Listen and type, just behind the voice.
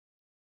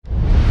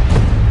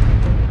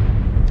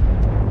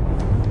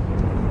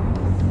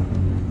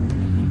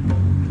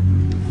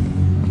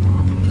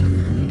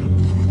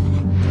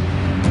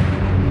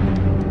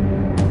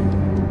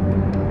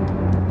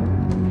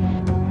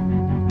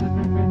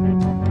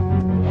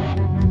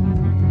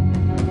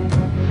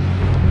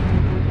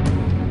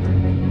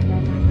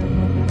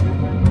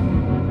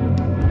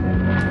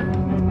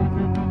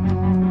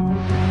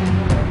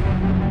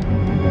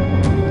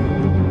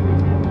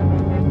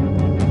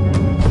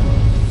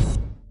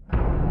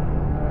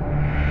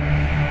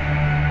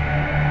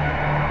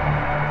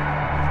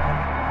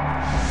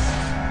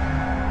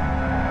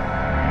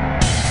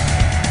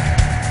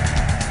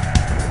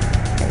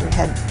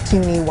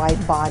puny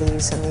white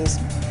bodies and these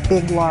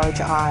big, large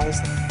eyes.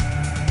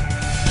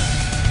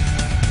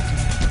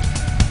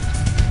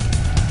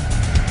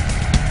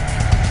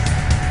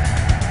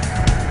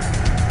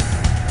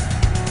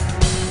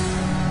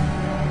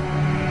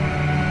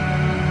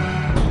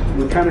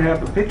 We kind of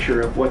have a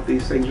picture of what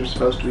these things are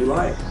supposed to be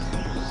like.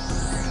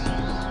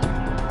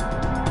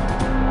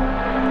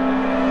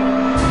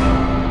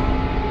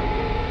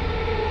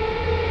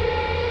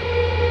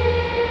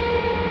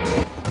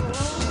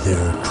 There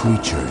are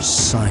creatures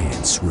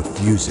science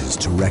refuses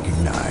to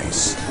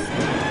recognize.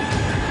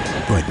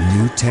 But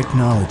new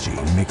technology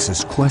makes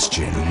us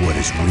question what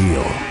is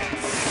real.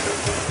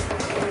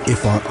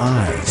 If our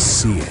eyes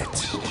see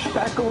it,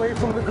 Back away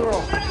from the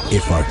girl.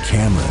 if our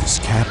cameras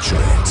capture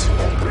it,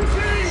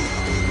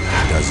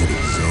 does it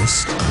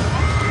exist?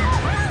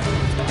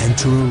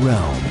 Enter a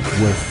realm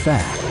where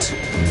fact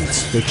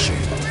meets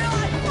fiction,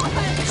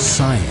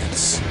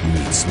 science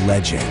meets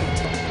legend,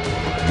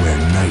 where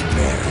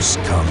nightmares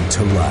come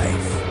to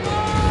life.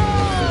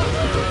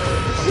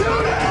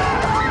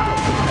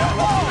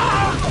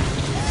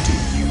 Do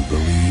you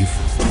believe?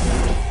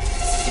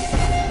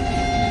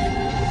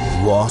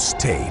 Lost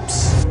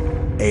Tapes,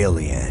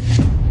 Alien.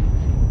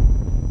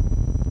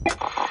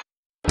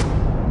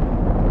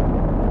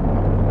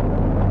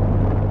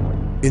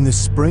 In the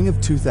spring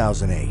of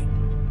 2008,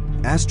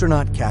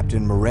 astronaut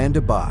Captain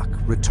Miranda Bach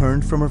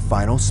returned from her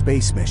final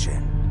space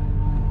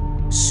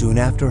mission. Soon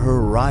after her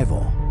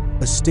arrival,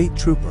 a state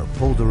trooper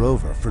pulled her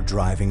over for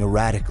driving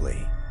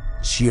erratically.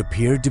 She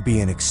appeared to be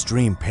in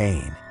extreme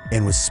pain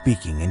and was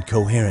speaking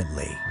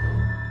incoherently.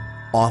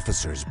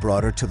 Officers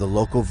brought her to the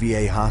local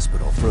VA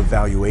hospital for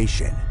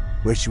evaluation,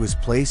 where she was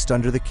placed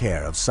under the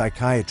care of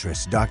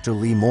psychiatrist Dr.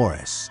 Lee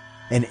Morris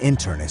and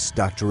internist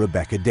Dr.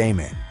 Rebecca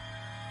Damon.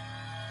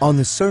 On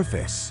the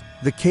surface,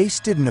 the case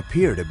didn't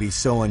appear to be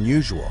so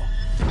unusual,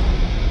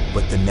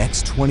 but the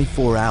next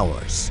 24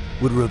 hours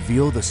would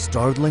reveal the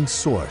startling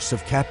source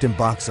of Captain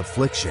Bach's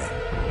affliction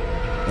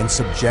and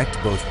subject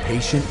both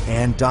patient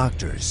and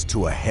doctors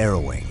to a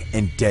harrowing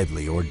and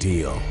deadly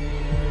ordeal.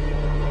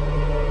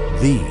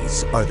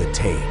 These are the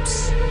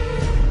tapes.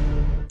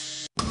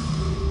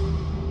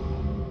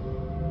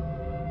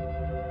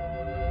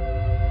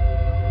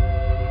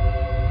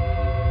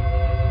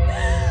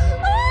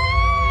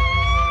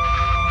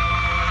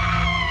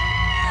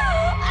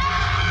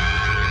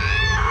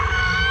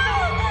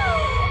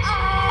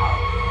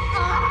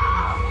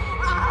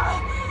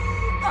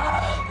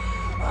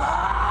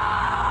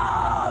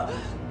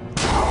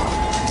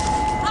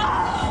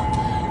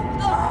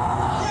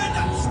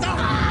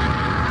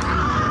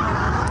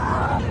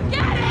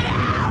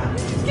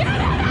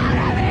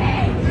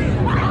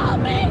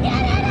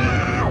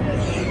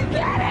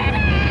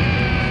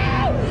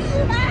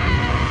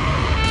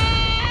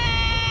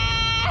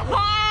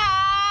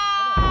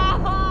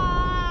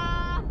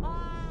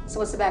 So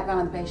what's the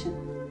background of the patient?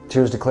 She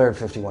was declared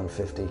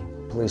 5150.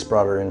 Police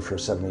brought her in for a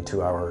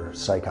 72-hour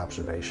psych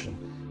observation.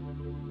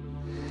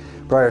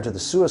 Prior to the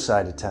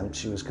suicide attempt,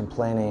 she was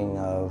complaining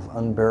of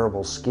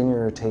unbearable skin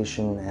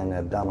irritation and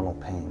abdominal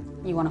pain.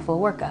 You want a full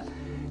workup?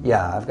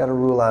 Yeah, I've got to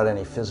rule out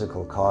any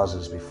physical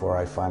causes before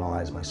I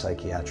finalize my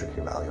psychiatric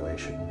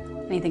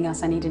evaluation. Anything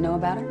else I need to know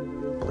about her?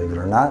 Believe it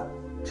or not,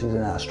 she's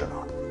an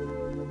astronaut.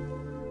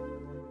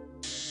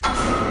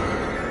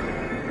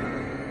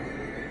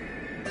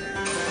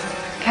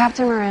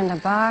 Captain Miranda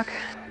Bach,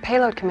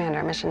 Payload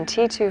Commander, Mission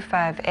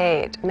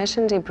T258,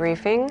 Mission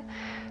Debriefing,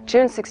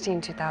 June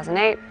 16,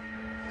 2008,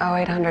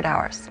 0800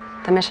 hours.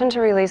 The mission to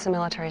release a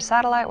military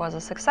satellite was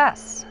a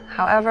success.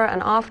 However,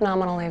 an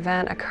off-nominal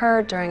event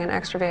occurred during an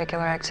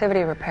extravehicular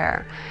activity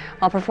repair.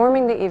 While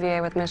performing the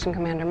EVA with Mission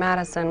Commander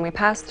Madison, we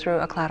passed through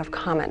a cloud of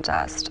comet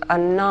dust. A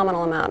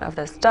nominal amount of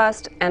this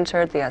dust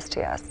entered the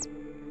STS.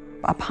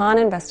 Upon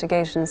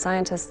investigation,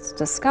 scientists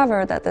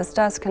discovered that this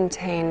dust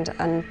contained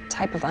a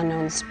type of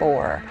unknown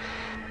spore.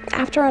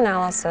 After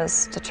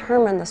analysis,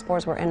 determined the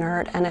spores were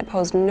inert and it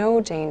posed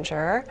no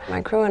danger.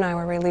 My crew and I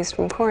were released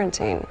from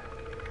quarantine.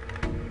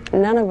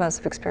 None of us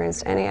have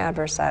experienced any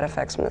adverse side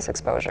effects from this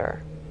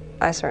exposure.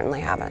 I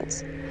certainly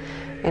haven't.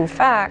 In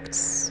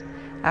fact,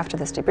 after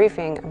this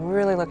debriefing, I'm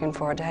really looking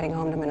forward to heading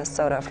home to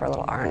Minnesota for a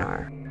little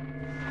R&R.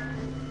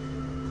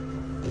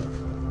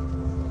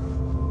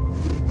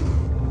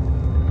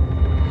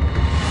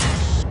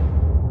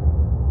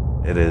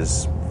 It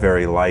is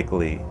very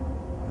likely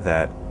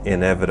that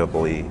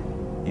inevitably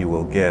you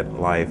will get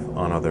life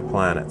on other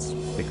planets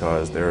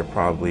because there are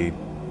probably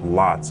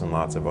lots and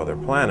lots of other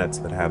planets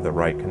that have the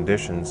right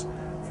conditions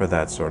for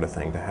that sort of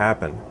thing to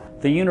happen.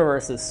 The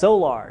universe is so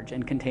large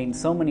and contains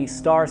so many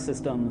star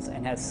systems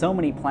and has so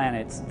many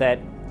planets that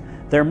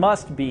there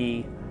must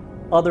be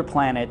other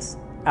planets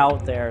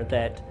out there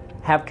that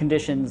have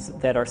conditions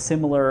that are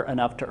similar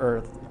enough to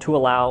Earth to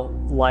allow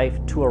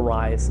life to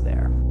arise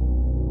there.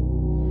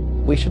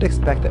 We should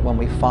expect that when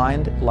we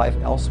find life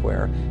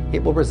elsewhere,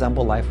 it will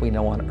resemble life we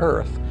know on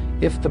Earth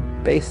if the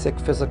basic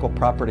physical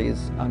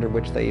properties under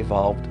which they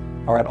evolved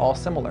are at all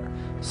similar.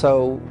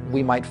 So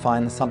we might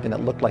find something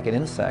that looked like an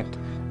insect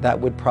that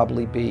would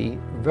probably be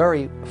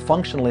very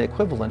functionally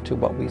equivalent to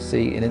what we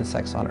see in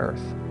insects on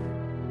Earth.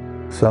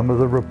 Some of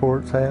the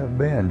reports have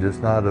been,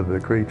 just not of the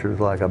creatures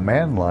like a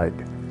man-like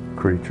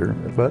creature,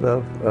 but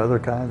of other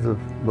kinds of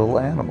little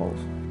animals,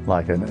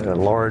 like a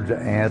large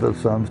ant of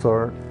some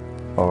sort,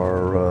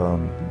 or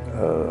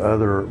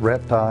other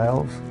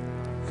reptiles,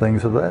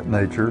 things of that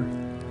nature.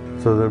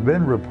 So there have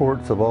been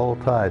reports of all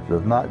types,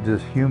 of not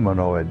just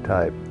humanoid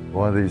type.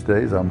 One of these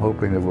days I'm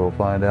hoping that we'll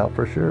find out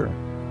for sure.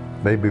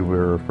 Maybe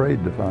we're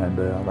afraid to find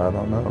out, I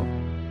don't know.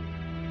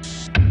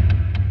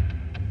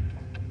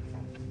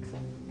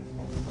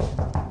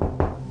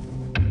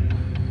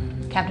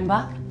 Captain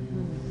Bach?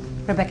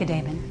 Rebecca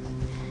Damon.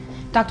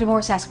 Dr.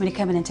 Morse asked me to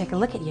come in and take a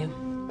look at you.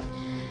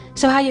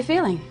 So how you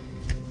feeling?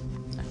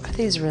 Are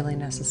these really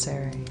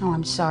necessary? Oh,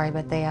 I'm sorry,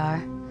 but they are.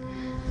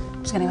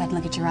 I'm just gonna go ahead and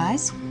look at your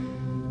eyes.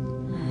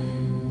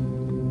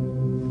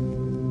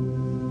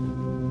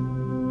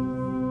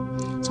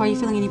 So are you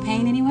feeling any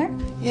pain anywhere?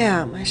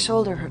 Yeah, my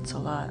shoulder hurts a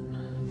lot.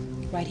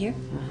 Right here?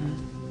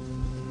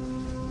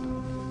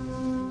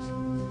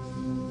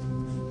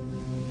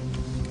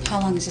 How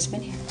long has this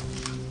been here?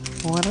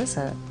 What is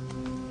it?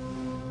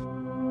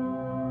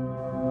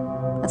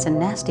 That's a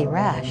nasty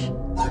rash.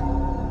 All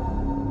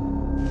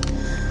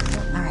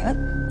right,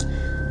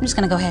 I'm just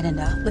gonna go ahead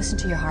and listen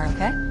to your heart,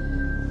 okay?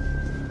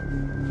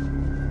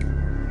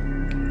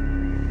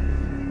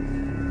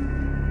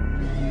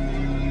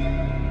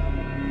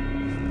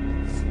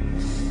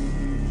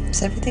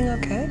 Is everything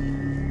okay?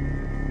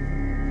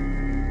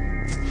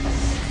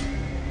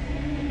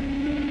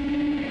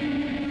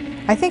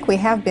 I think we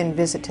have been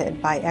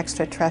visited by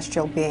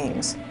extraterrestrial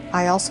beings.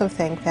 I also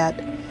think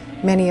that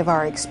many of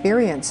our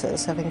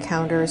experiences of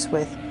encounters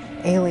with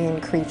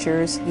alien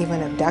creatures,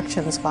 even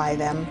abductions by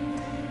them,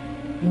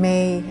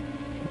 may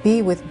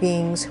be with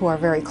beings who are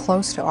very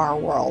close to our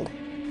world.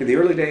 In the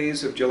early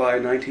days of July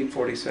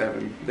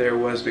 1947, there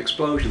was an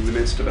explosion in the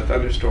midst of a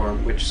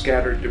thunderstorm which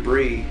scattered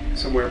debris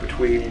somewhere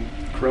between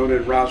Corona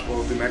and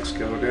Roswell, New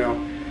Mexico. Now,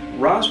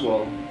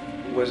 Roswell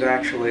was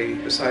actually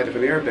the site of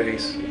an air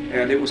base,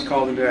 and it was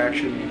called into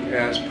action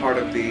as part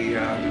of the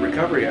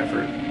recovery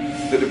effort.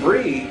 The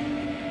debris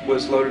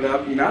was loaded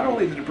up, not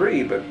only the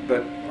debris, but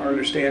our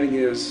understanding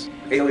is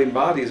alien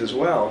bodies as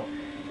well,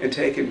 and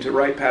taken to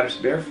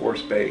Wright-Patterson Air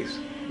Force Base.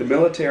 The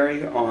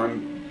military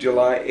on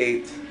July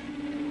 8th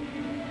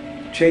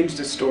changed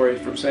its story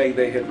from saying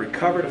they had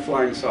recovered a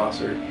flying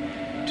saucer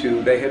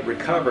to they had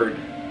recovered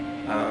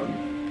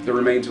the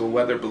remains of a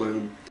weather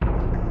balloon.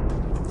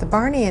 The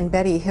Barney and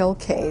Betty Hill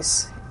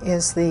case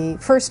is the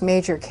first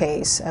major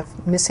case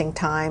of missing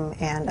time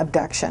and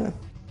abduction.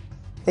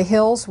 The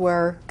Hills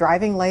were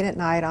driving late at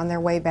night on their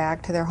way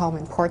back to their home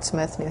in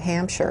Portsmouth, New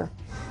Hampshire.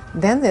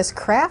 Then this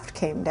craft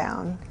came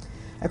down.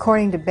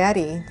 According to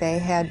Betty, they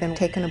had been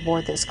taken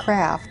aboard this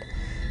craft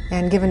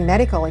and given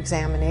medical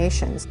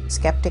examinations.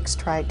 Skeptics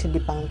tried to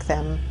debunk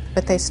them,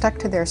 but they stuck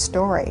to their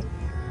story.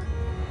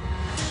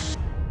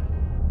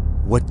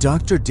 What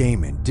Dr.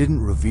 Damon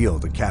didn't reveal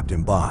to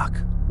Captain Bach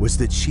was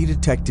that she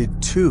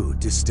detected two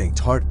distinct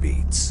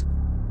heartbeats.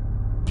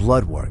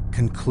 Blood work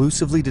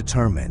conclusively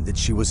determined that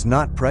she was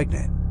not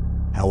pregnant.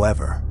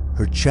 However,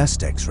 her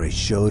chest x-ray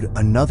showed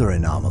another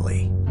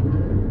anomaly.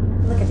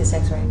 Look at this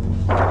x-ray.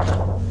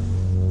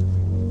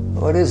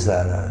 What is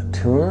that, a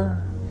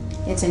tumor?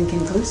 It's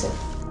inconclusive.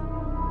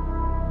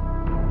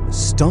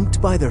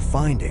 Stumped by their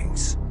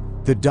findings,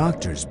 the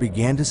doctors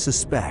began to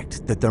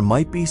suspect that there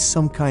might be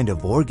some kind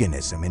of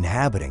organism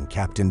inhabiting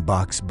Captain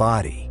Bach's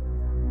body.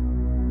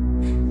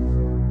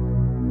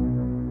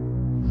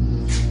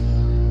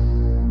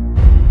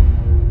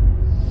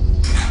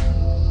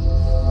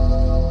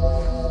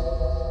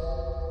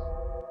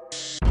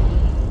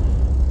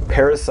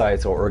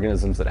 Parasites are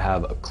organisms that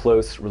have a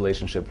close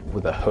relationship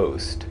with a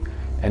host,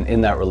 and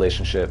in that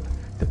relationship,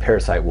 the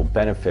parasite will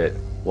benefit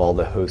while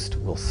the host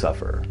will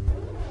suffer.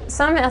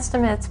 Some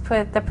estimates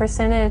put the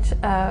percentage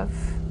of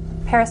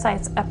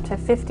parasites up to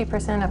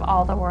 50% of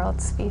all the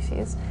world's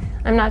species.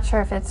 I'm not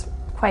sure if it's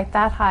quite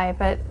that high,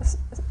 but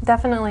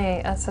definitely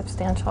a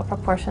substantial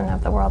proportion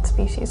of the world's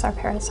species are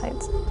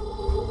parasites.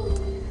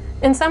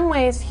 In some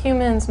ways,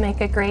 humans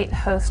make a great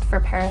host for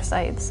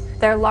parasites.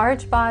 They're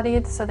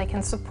large-bodied, so they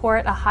can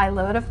support a high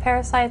load of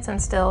parasites and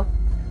still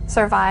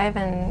survive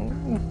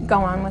and go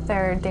on with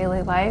their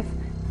daily life.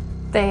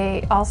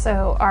 They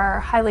also are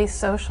highly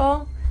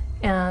social,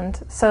 and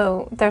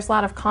so there's a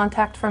lot of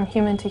contact from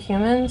human to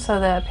human, so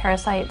the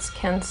parasites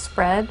can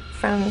spread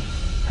from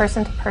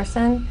person to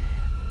person.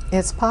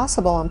 It's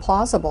possible and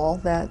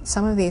plausible that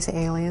some of these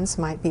aliens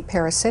might be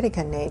parasitic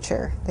in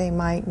nature. They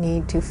might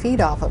need to feed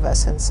off of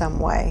us in some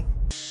way.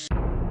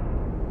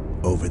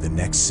 Over the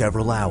next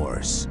several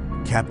hours,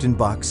 Captain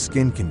Bach's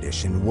skin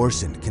condition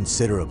worsened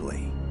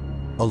considerably.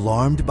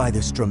 Alarmed by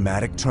this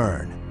dramatic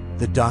turn,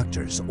 the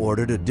doctors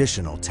ordered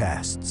additional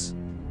tests.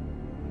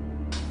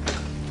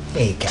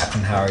 Hey,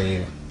 Captain, how are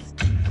you?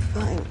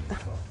 Fine.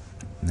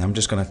 Now I'm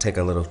just gonna take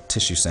a little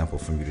tissue sample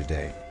from you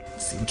today.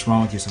 See what's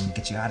wrong with you, so I'm gonna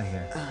get you out of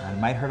here. It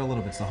might hurt a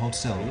little bit, so hold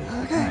still. Okay.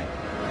 All right.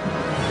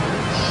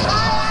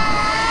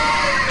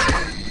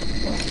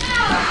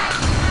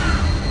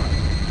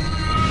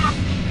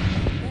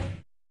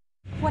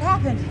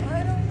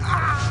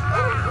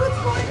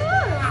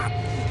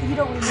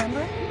 don't remember?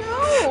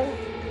 No!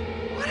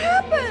 What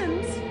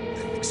happened?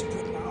 She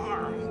broke my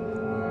arm.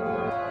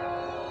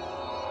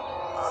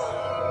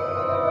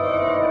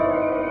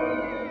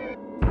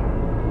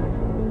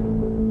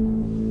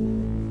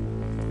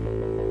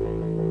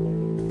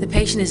 The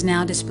patient is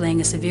now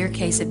displaying a severe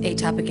case of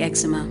atopic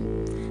eczema.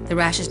 The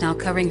rash is now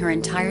covering her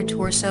entire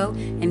torso,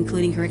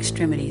 including her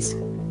extremities.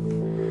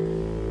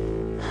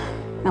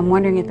 I'm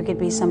wondering if it could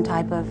be some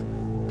type of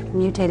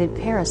mutated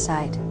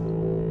parasite.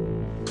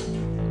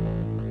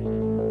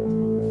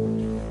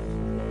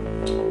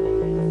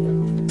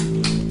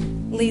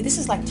 Lee, this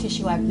is like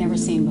tissue I've never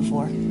seen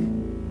before.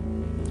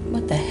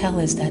 What the hell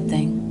is that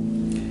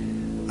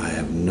thing? I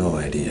have no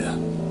idea.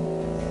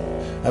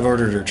 I've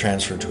ordered her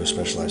transferred to a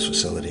specialized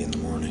facility in the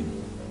morning.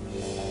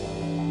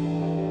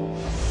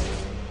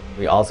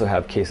 We also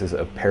have cases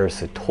of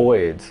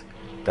parasitoids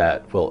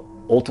that will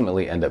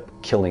ultimately end up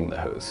killing the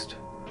host.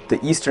 The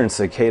eastern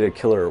cicada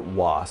killer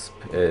wasp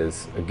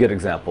is a good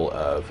example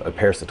of a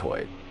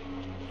parasitoid.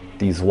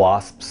 These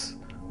wasps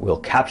will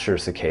capture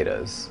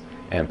cicadas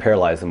and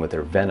paralyze them with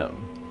their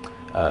venom.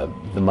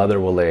 The mother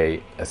will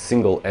lay a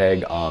single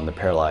egg on the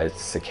paralyzed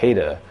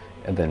cicada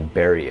and then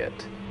bury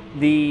it.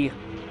 The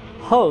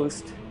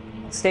host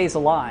stays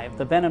alive.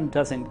 The venom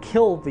doesn't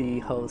kill the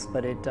host,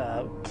 but it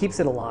keeps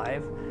it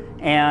alive.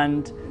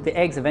 And the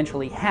eggs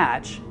eventually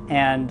hatch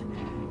and,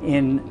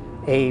 in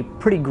a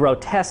pretty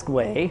grotesque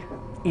way,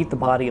 eat the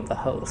body of the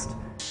host.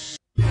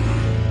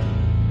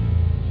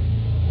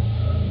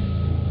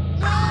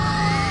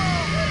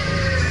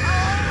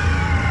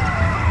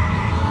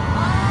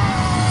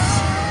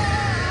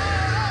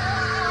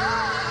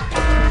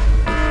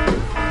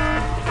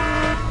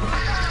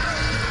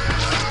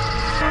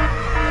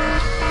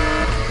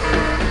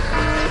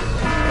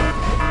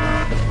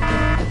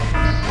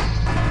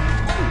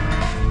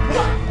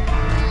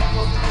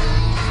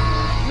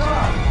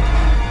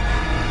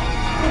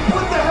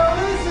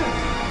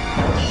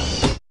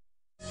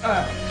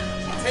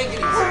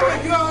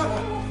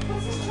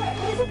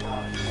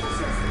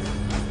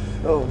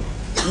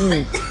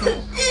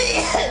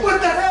 What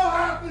the hell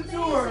happened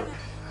to her?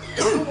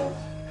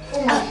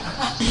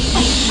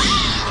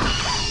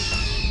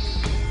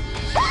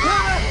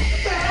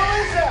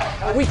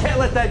 We can't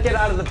let that get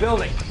out of the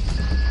building.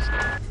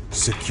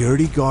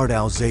 Security guard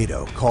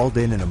Alzado called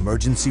in an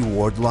emergency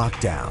ward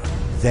lockdown.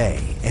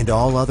 They and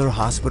all other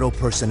hospital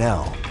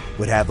personnel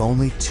would have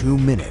only 2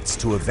 minutes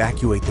to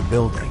evacuate the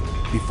building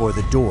before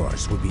the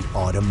doors would be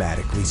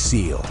automatically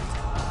sealed.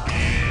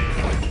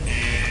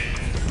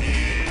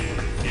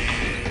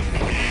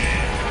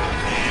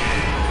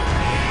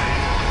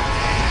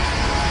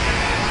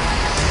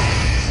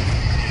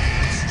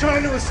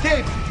 Trying to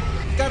escape.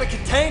 Gotta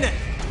contain it.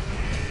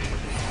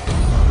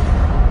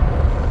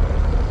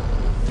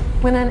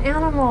 When an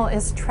animal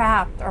is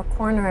trapped or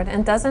cornered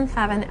and doesn't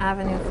have an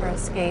avenue for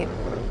escape,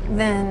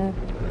 then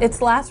its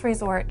last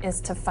resort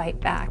is to fight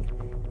back.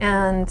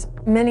 And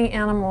many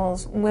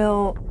animals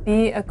will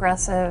be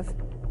aggressive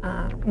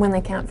when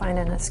they can't find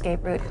an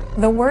escape route.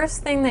 The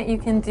worst thing that you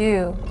can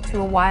do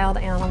to a wild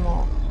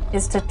animal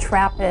is to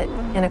trap it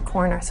in a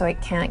corner so it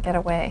can't get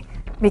away.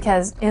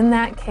 Because in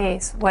that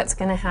case, what's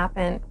going to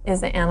happen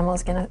is the animal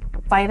is going to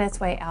fight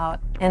its way out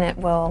and it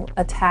will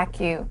attack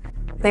you.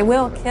 They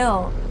will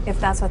kill if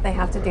that's what they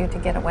have to do to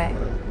get away.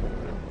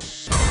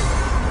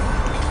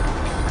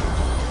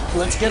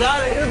 Let's get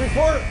out of here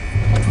before...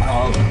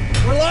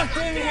 we're locked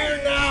in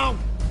here now!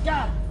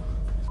 God.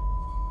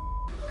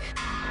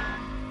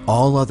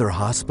 All other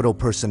hospital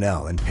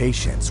personnel and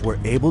patients were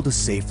able to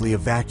safely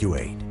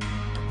evacuate,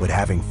 but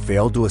having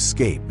failed to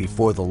escape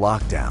before the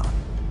lockdown,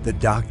 the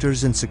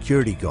doctors and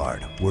security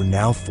guard were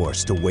now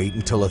forced to wait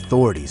until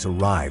authorities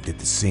arrived at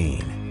the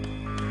scene.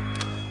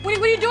 What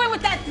are you doing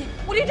with that thing?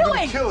 What are you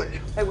doing? Kill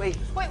it. Hey, wait.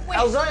 Wait.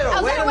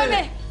 Alzado, wait a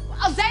minute.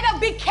 Alzado,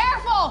 be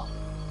careful!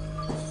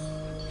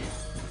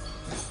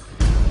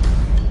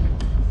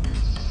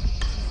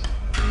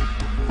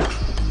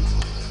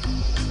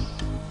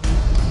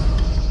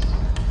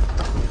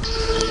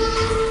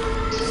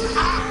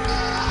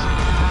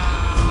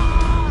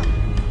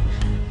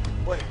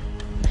 Wait.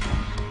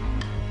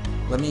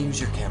 Let me use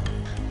your camera.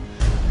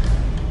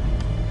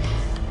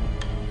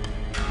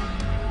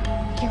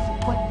 Careful,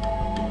 what?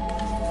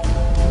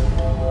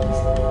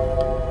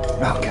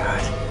 Oh,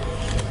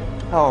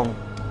 God.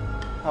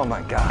 Oh,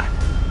 my God.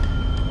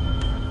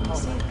 What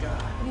do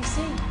you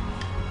see?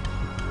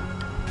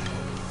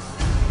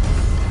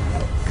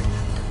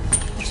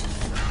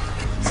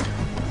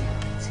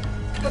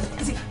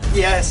 Is he?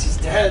 Yes, he's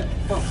dead.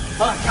 Oh,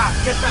 God,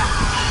 get back.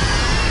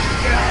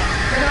 Get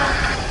out.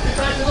 Get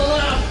back to the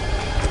lab.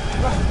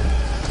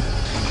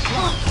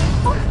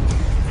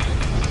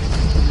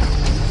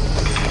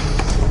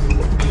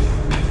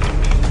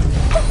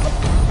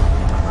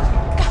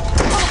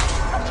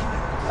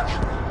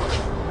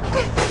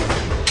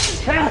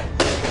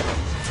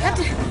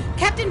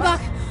 Captain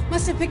Buck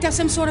must have picked up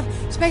some sort of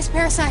space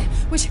parasite,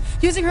 which,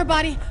 using her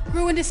body,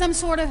 grew into some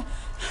sort of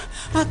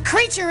a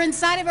creature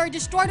inside of her,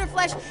 destroyed her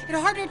flesh, it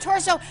hardened her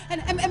torso,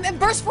 and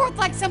burst forth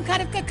like some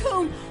kind of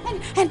cocoon.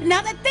 And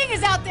now that thing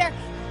is out there.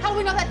 How do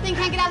we know that thing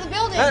can't get out of the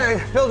building?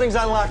 Building's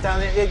on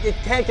lockdown. It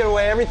can't get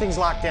away. Everything's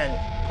locked in.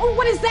 Oh,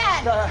 what is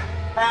that?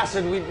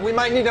 Acid. We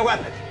might need a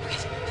weapon. Okay,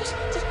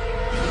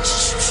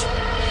 just shh.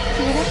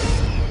 You hear that?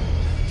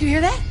 You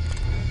hear that?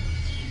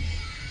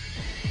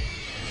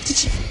 Did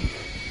she?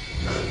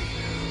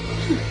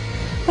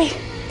 Wait.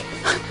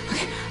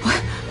 Okay.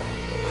 Wait.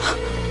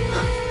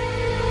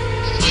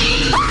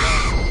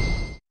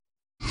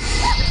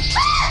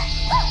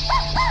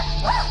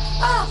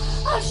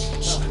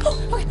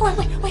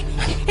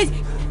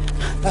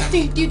 Do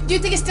you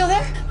think it's still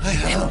there?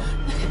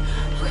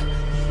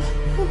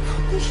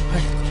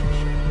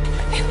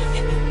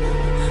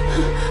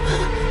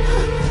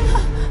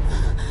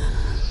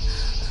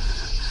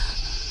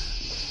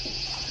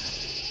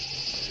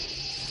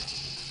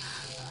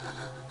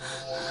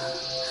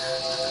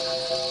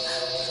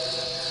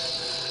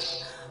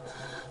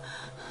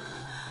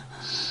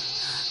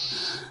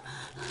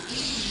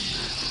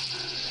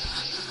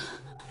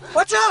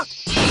 Watch out!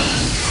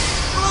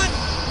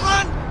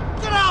 Run!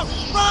 Get out!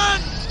 Run!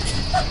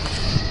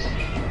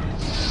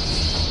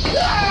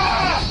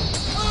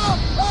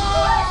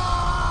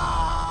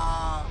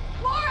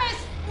 Morris!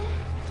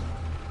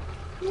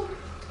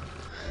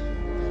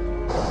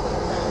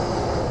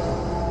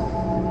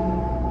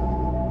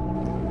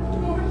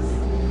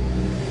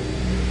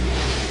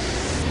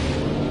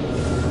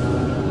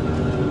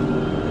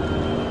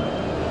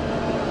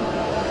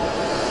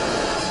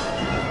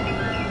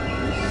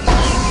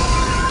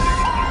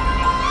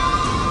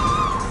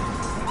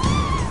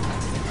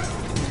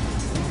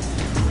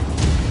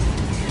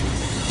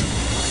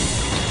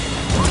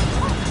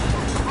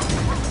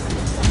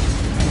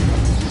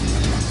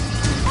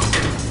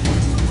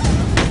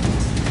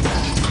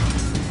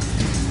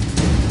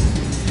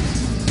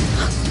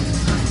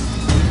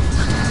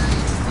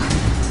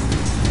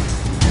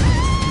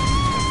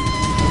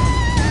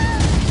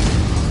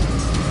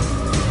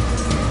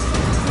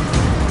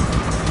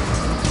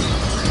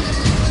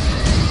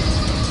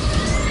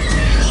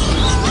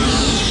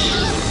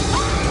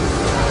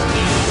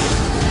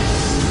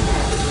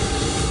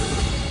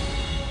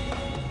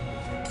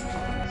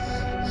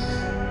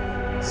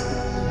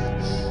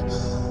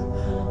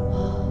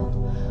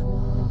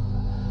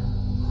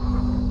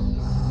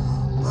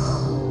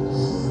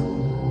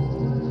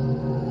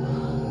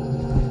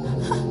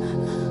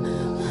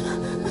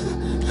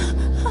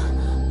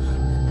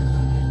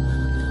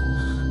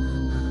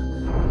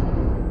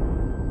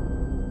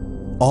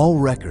 All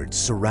records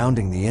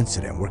surrounding the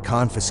incident were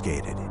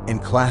confiscated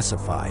and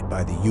classified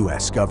by the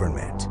U.S.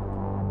 government.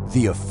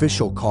 The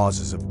official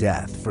causes of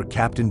death for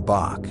Captain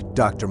Bach,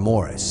 Dr.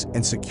 Morris,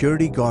 and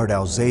security guard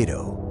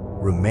Alzado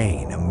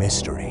remain a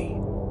mystery.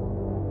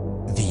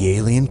 The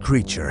alien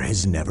creature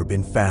has never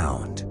been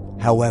found.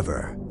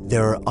 However,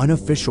 there are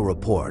unofficial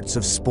reports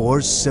of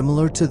spores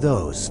similar to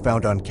those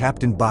found on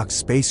Captain Bach's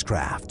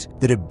spacecraft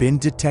that have been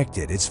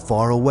detected as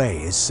far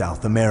away as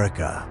South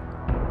America.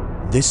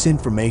 This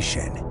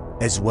information,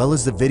 as well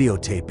as the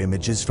videotape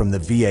images from the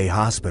VA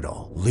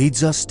hospital,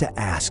 leads us to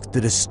ask the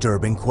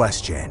disturbing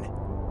question: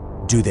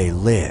 do they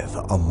live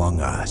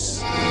among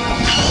us?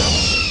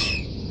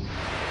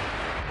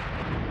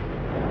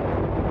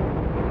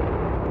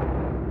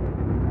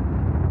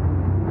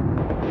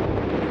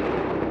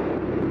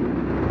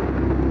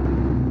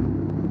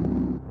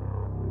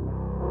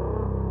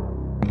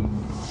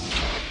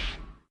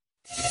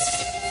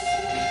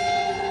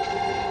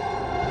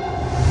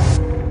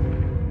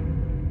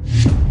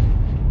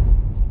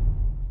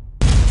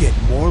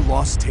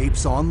 Lost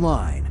Tapes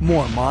online.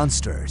 More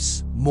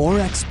monsters, more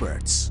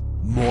experts,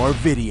 more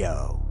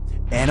video.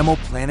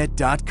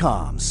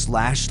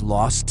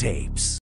 AnimalPlanet.com/Lost Tapes.